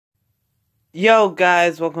Yo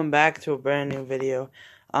guys, welcome back to a brand new video.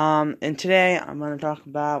 And today I'm gonna talk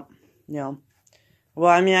about, I got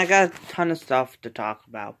a ton of stuff to talk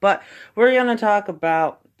about, but we're gonna talk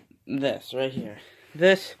about this right here.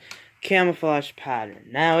 This camouflage pattern.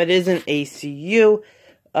 Now it is an ACU,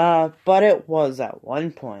 but it was at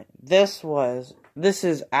one point. This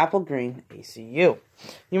is apple green ACU.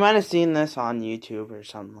 You might have seen this on YouTube or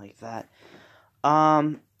something like that.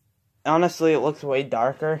 Honestly, it looks way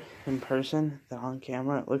darker in person than on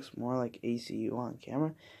camera. It looks more like ACU on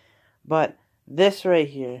camera. But this right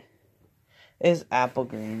here is apple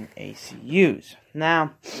green ACUs.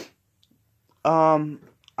 Now,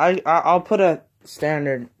 I'll put a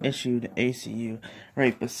standard issued ACU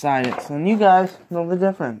right beside it, so you guys know the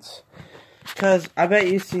difference. Because I bet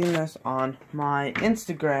you've seen this on my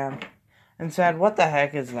Instagram and said, what the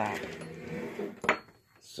heck is that?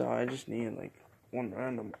 So I just need like one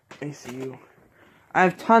random ACU. I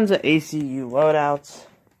have tons of ACU loadouts,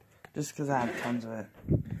 just because I have tons of it.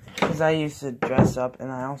 Because I used to dress up,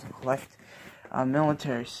 and I also collect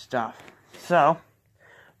military stuff. So,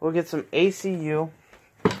 we'll get some ACU,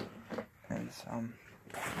 and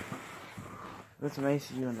with some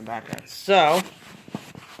ACU in the background. So,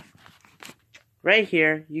 right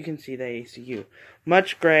here, you can see the ACU.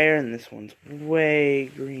 Much grayer, and this one's way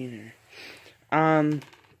greener.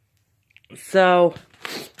 So,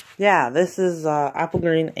 yeah, this is apple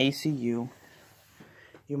green ACU.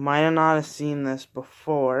 You might not have seen this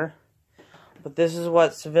before, but this is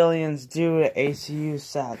what civilians do to ACUs,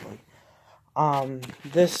 sadly.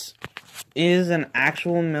 This is an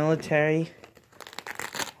actual military.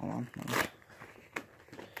 Hold on.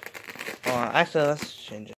 Actually, let's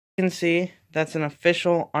change it. You can see that's an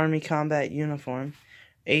official Army combat uniform,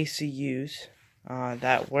 ACUs,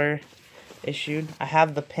 that were issued. I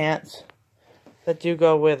have the pants that do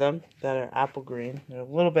go with them that are apple green. They're a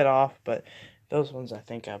little bit off, but those ones I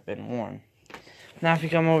think have been worn. Now if you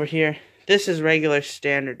come over here, this is regular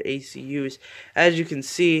standard ACUs. As you can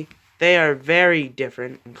see, they are very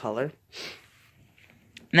different in color.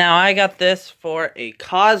 Now I got this for a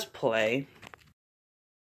cosplay.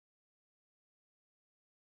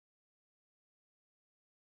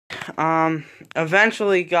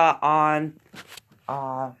 Eventually got on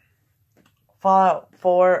Fallout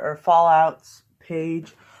 4 or Fallout's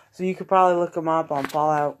page, so you could probably look them up on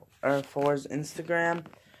Fallout 4's Instagram,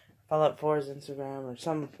 or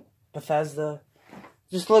some Bethesda.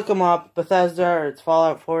 Just look them up, Bethesda, or it's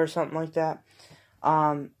Fallout 4 or something like that.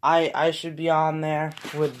 I should be on there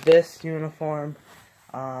with this uniform,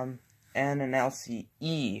 and an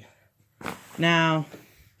LCE. Now,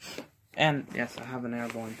 and yes, I have an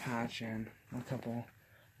airborne patch and a couple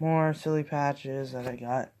more silly patches that I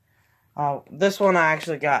got. This one I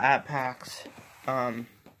actually got at PAX.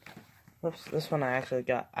 This one I actually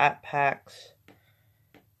got at PAX,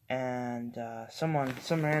 and some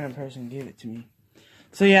random person gave it to me.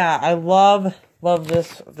 So yeah, I love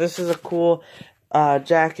this. This is a cool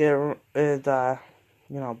jacket. It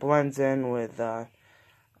blends in with the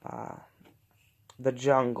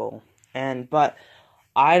jungle. But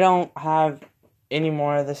I don't have any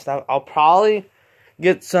more of this stuff. I'll probably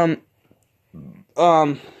get some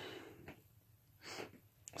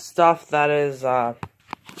stuff that is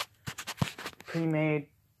pre-made,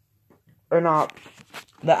 or not,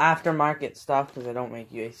 the aftermarket stuff, because I don't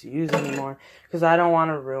make ACUs anymore, because I don't want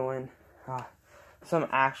to ruin some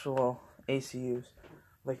actual ACUs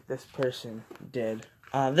like this person did.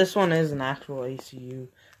 This one is an actual ACU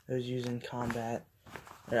that was used in combat.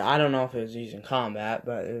 I don't know if it was used in combat,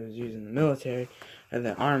 but it was used in the military or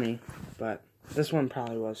the army, but this one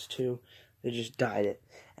probably was too. They just dyed it.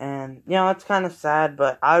 And, it's kind of sad,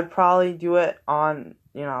 but I would probably do it on,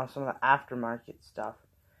 some of the aftermarket stuff.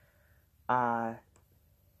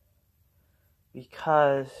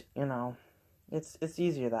 Because, it's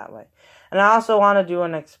easier that way. And I also want to do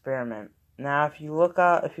an experiment. Now, if you look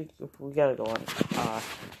up, if we gotta go on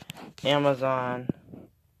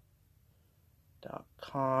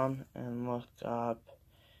Amazon.com and look up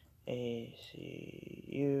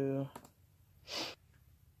ACU.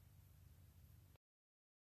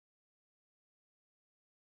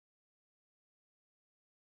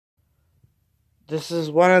 This is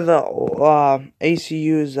one of the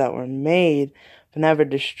ACUs that were made but never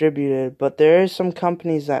distributed. But there are some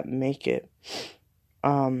companies that make it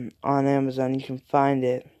on Amazon. You can find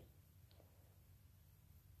it.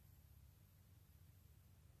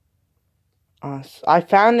 I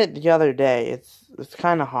found it the other day. It's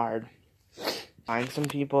kind of hard to find some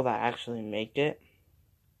people that actually make it.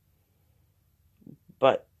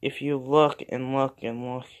 But if you look and look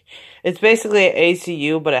and look, it's basically an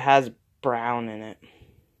ACU, but it has brown in it.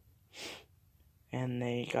 and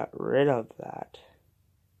they got rid of that.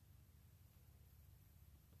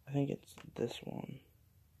 I think it's this one.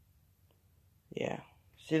 Yeah.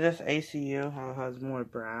 See this ACU, how it has more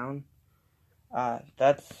brown?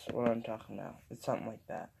 That's what I'm talking about. It's something like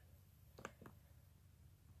that.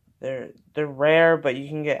 They're rare, but you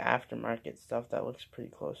can get aftermarket stuff that looks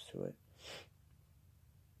pretty close to it.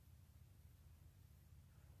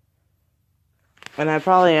 And I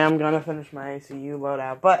probably am going to finish my ACU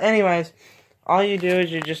loadout. But anyways, all you do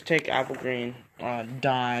is you just take apple green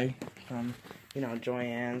dye from,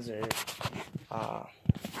 Joann's or, God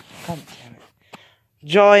damn it.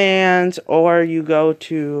 Joann's, or you go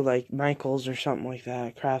to, like, Michael's or something like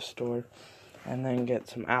that, craft store, and then get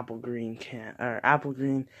some apple green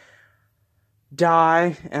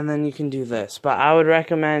dye, and then you can do this. But I would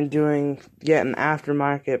recommend getting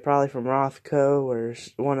aftermarket, probably from Rothco or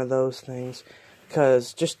one of those things,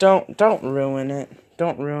 because just don't ruin it.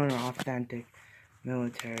 Don't ruin an authentic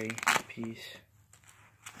military piece.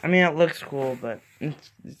 I mean, it looks cool, but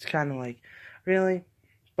it's kind of like, really?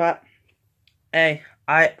 But hey,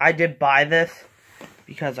 I did buy this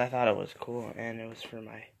because I thought it was cool, and it was for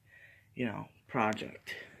my,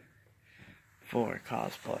 project for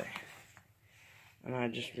cosplay. And I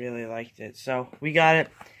just really liked it. So, we got it.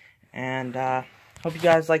 And, hope you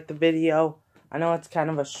guys liked the video. I know it's kind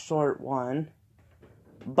of a short one.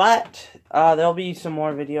 But, there'll be some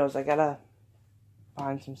more videos. I gotta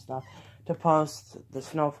find some stuff to post. The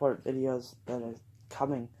Snow Fort videos that are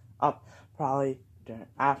coming up probably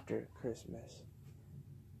after Christmas.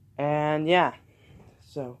 And, yeah.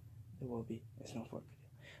 So, it will be a Snow Fort video.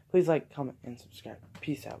 Please like, comment, and subscribe.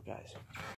 Peace out, guys.